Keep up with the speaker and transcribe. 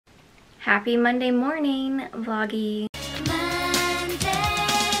Happy Monday morning, Vloggy.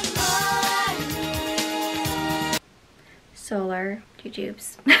 Solar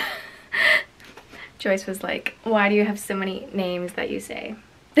jujubes. Joyce was like, why do you have so many names that you say?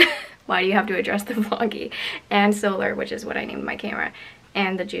 Why do you have to address the Vloggy and solar, which is what I named my camera,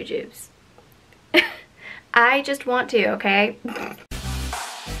 and the jujubes? I just want to, okay?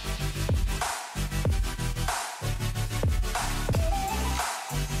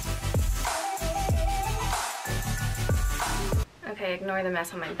 Okay, ignore the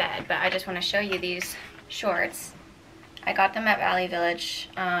mess on my bed, but I just want to show you these shorts. I got them at Valley Village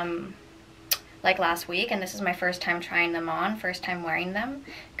like last week, and this is my first time trying them on, first time wearing them,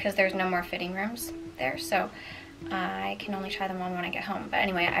 because there's no more fitting rooms there, so I can only try them on when I get home. But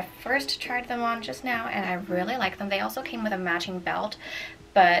anyway, I first tried them on just now, and I really like them. They also came with a matching belt,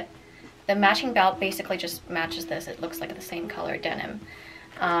 but the matching belt basically just matches this. It looks like the same color denim.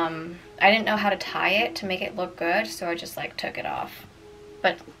 I didn't know how to tie it to make it look good, so I just like took it off.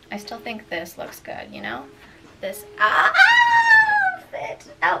 But I still think this looks good, you know? This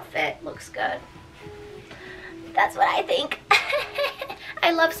outfit looks good. That's what I think.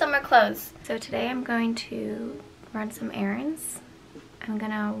 I love summer clothes. So today I'm going to run some errands. I'm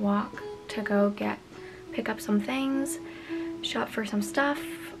gonna walk to go pick up some things, shop for some stuff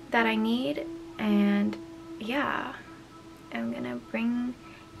that I need, and yeah, I'm gonna bring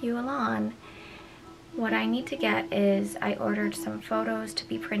you along. What I need to get is I ordered some photos to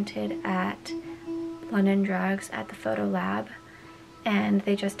be printed at London Drugs at the photo lab, and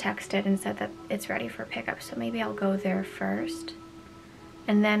they just texted and said that it's ready for pickup, so maybe I'll go there first.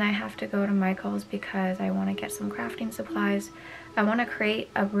 And then I have to go to Michael's because I want to get some crafting supplies. I want to create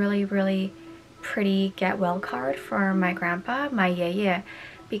a really, really pretty get well card for my grandpa, my yeye,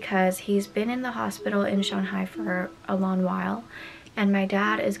 because he's been in the hospital in Shanghai for a long while, and my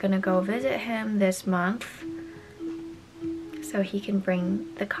dad is going to go visit him this month so he can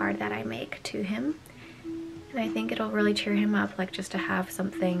bring the card that I make to him. And I think it'll really cheer him up, like just to have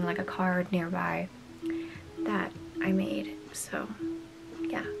something like a card nearby that I made. So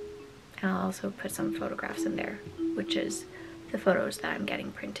yeah, and I'll also put some photographs in there, which is the photos that I'm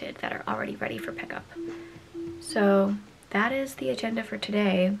getting printed that are already ready for pickup. So that is the agenda for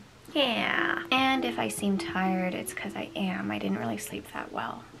today. Yeah, and if I seem tired, it's because I am. I didn't really sleep that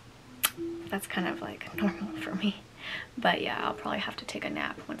well. That's kind of like normal for me. But yeah, I'll probably have to take a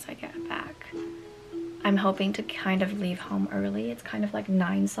nap once I get back. I'm hoping to kind of leave home early. It's kind of like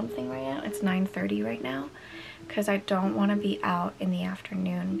 9 something right now. It's 9:30 right now, because I don't want to be out in the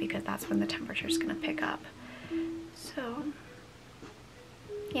afternoon because that's when the temperature is going to pick up. So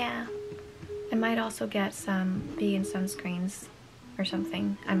yeah, I might also get some vegan sunscreens or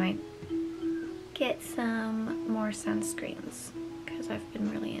something. I might get some more sunscreens because I've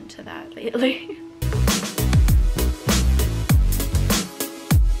been really into that lately.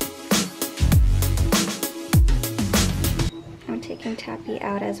 I'm taking Tappy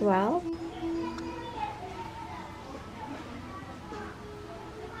out as well.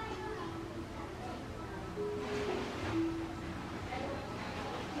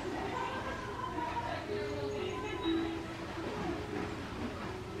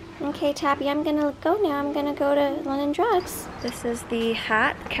 Okay, Tappy, I'm gonna go now. I'm gonna go to London Drugs. This is the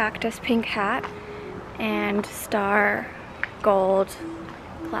hat, cactus pink hat, and star gold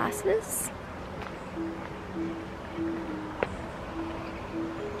glasses.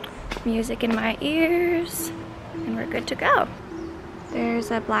 Music in my ears, and we're good to go.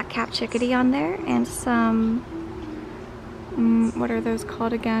 There's a black cap chickadee on there, and some, what are those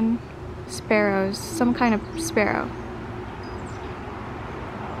called again? Sparrows, some kind of sparrow.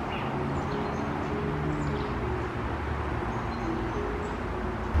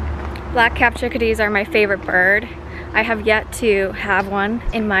 Black cap chickadees are my favorite bird. I have yet to have one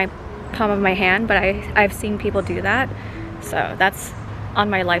in my palm of my hand, but I've seen people do that. So that's on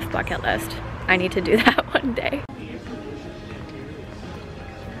my life bucket list. I need to do that one day.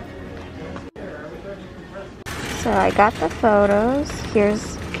 So I got the photos.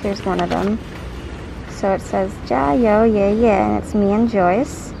 Here's one of them. So it says Ja Yo Yeah Yeah, and it's me and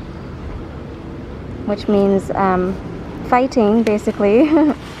Joyce, which means fighting, basically.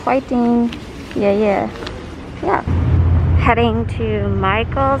 Fighting, yeah. Heading to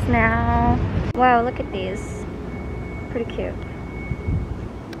Michael's now. Wow, look at these. Pretty cute.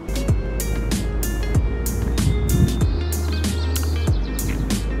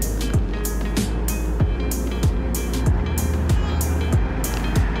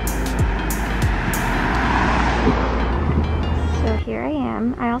 So here I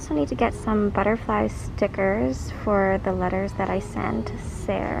am. I also need to get some butterfly stickers for the letters that I send to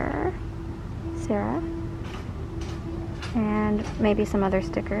Sarah. Sarah. And maybe some other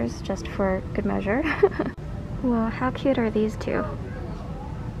stickers just for good measure. Well, how cute are these two?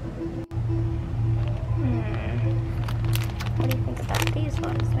 What do you think about these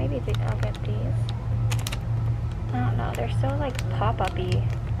ones? Maybe I'll get these. I don't know, they're so like pop-up-y.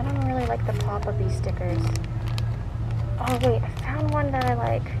 I don't really like the pop-up-y stickers. Oh wait, I found one that I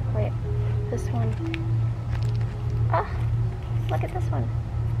like. Wait, this one. Oh, look at this one.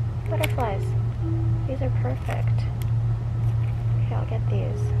 Butterflies. These are perfect. Okay, I'll get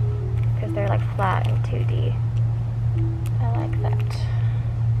these because they're like flat and 2D. I like that.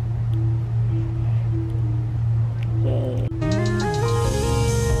 Yay.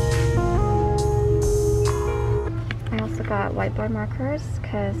 I also got whiteboard markers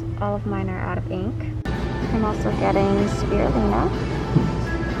because all of mine are out of ink. I'm also getting spirulina.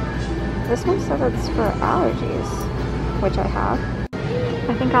 This one says it's for allergies, which I have.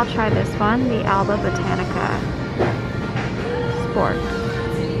 I think I'll try this one, the Alba Botanica Sport.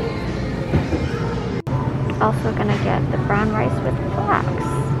 Also gonna get the brown rice with flax.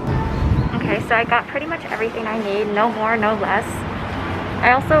 Okay, so I got pretty much everything I need, no more, no less.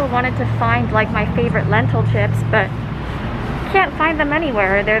 I also wanted to find like my favorite lentil chips, but can't find them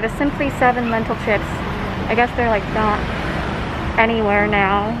anywhere. They're the Simply 7 lentil chips. I guess they're like not anywhere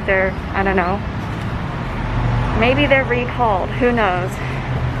now. They're, I don't know. Maybe they're recalled, who knows.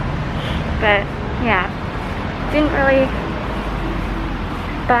 But yeah, didn't really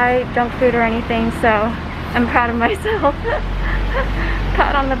buy junk food or anything, so I'm proud of myself.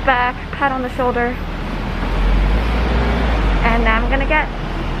 Pat on the back, pat on the shoulder. And now I'm gonna get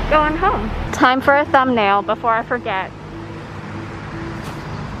going home. Time for a thumbnail before I forget.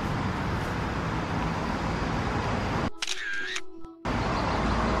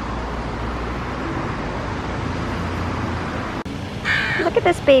 Look at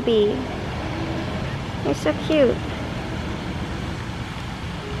this baby. You're so cute.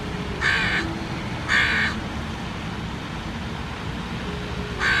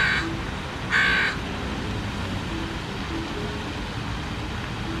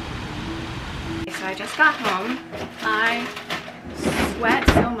 So I just got home. I sweat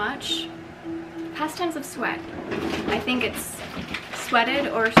so much. Past tense of sweat. I think it's sweated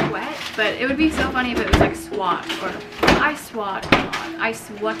or sweat, but it would be so funny if it was like swat or I swat a lot. I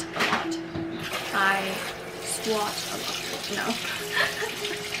sweat a lot. I swat a lot. No.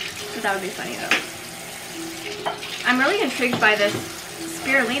 But that would be funny though. I'm really intrigued by this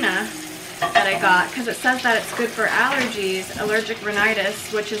spirulina that I got because it says that it's good for allergies, allergic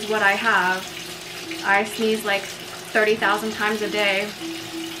rhinitis, which is what I have. I sneeze like 30,000 times a day.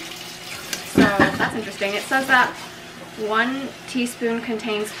 So that's interesting. It says that 1 teaspoon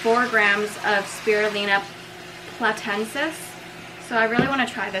contains 4 grams of spirulina platensis. So I really want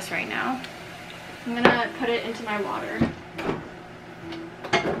to try this right now. I'm gonna put it into my water.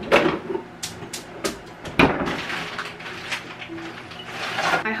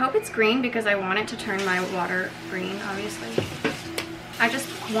 I hope it's green because I want it to turn my water green, obviously. I just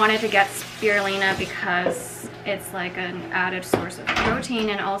wanted to get spirulina because it's like an added source of protein,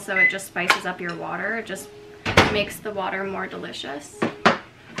 and also it just spices up your water. It just makes the water more delicious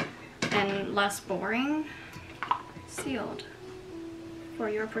and less boring. Sealed for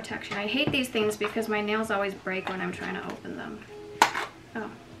your protection. I hate these things because my nails always break when I'm trying to open them. Oh,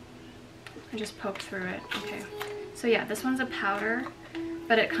 I just poked through it. Okay, so yeah, this one's a powder,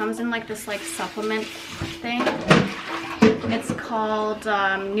 but it comes in like this like supplement thing. It's called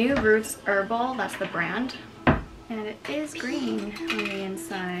New Roots Herbal, that's the brand. And it is green on the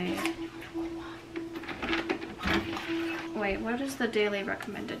inside. Wait, what is the daily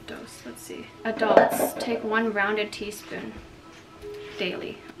recommended dose? Let's see. Adults, take 1 rounded teaspoon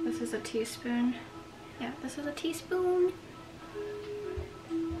daily. This is a teaspoon. Yeah, this is a teaspoon.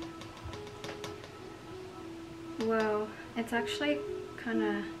 Whoa, it's actually kind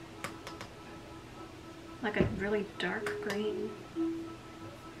of like a really dark green.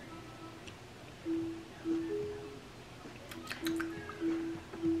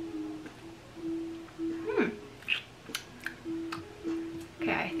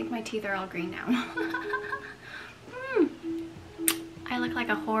 Okay, I think my teeth are all green now. I look like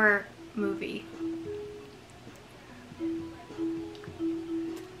a horror movie.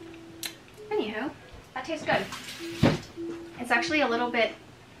 Anywho, that tastes good. It's actually a little bit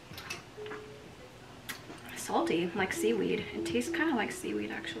salty, like seaweed. It tastes kind of like seaweed,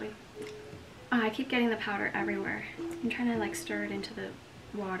 actually. Oh, I keep getting the powder everywhere. I'm trying to like stir it into the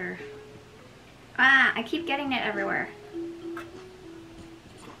water. Ah, I keep getting it everywhere.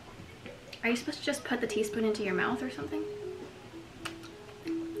 Are you supposed to just put the teaspoon into your mouth or something?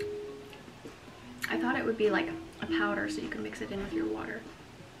 thought it would be like a powder so you can mix it in with your water.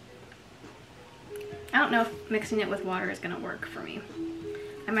 I don't know if mixing it with water is gonna work for me.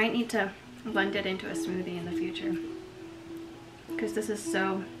 I might need to blend it into a smoothie in the future because this is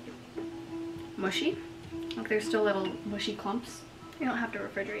so mushy. Like there's still little mushy clumps. You don't have to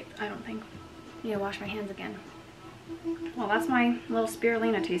refrigerate, I don't think. I need to wash my hands again. Well, that's my little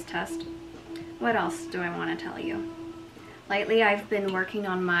spirulina taste test. What else do I want to tell you? Lately I've been working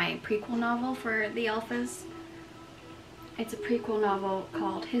on my prequel novel for the alphas. It's a prequel novel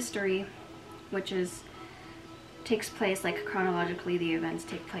called History, which takes place, like chronologically the events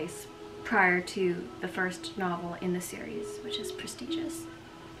take place prior to the first novel in the series, which is prestigious.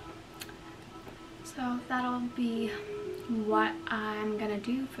 So that'll be what I'm gonna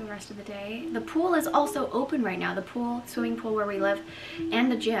do for the rest of the day. The pool is also open right now, the pool, swimming pool where we live, and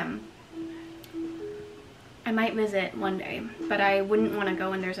the gym. I might visit one day, but I wouldn't want to go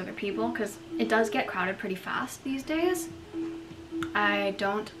when there's other people because it does get crowded pretty fast these days. I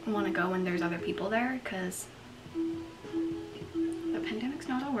don't want to go when there's other people there because the pandemic's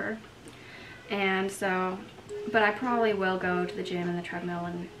not over. And so, but I probably will go to the gym and the treadmill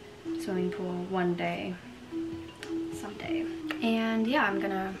and swimming pool one day, someday. And yeah, I'm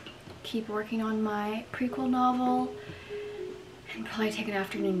gonna keep working on my prequel novel and probably take an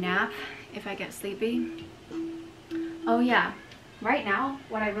afternoon nap if I get sleepy. Oh yeah, right now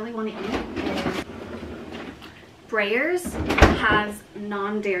what I really want to eat is Breyers has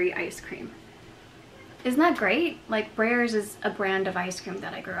non-dairy ice cream. Isn't that great? Like Breyers is a brand of ice cream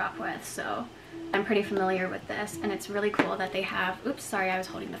that I grew up with, so I'm pretty familiar with this, and it's really cool that they have, oops, sorry, I was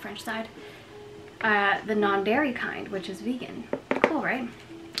holding the French side, the non-dairy kind, which is vegan. Cool, right?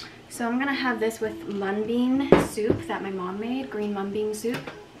 So I'm gonna have this with mung bean soup that my mom made, green mung bean soup,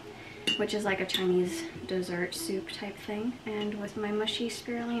 which is like a Chinese dessert soup type thing, and with my mushy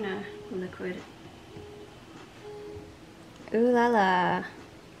spirulina liquid. Ooh la la.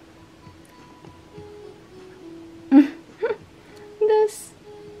 This,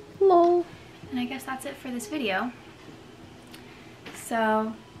 lol. And I guess that's it for this video.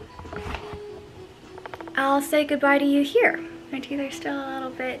 So I'll say goodbye to you here. My teeth are still a little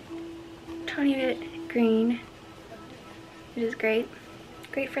bit, tiny bit green, which is great.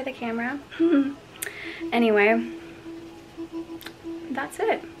 Great for the camera. Anyway, that's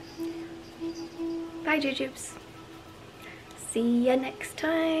it. Bye, Jujubes. See ya next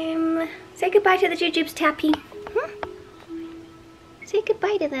time. Say goodbye to the Jujubes, Tappy. Say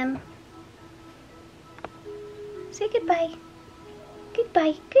goodbye to them. Say goodbye.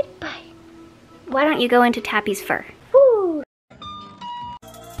 Goodbye, goodbye. Why don't you go into Tappy's fur?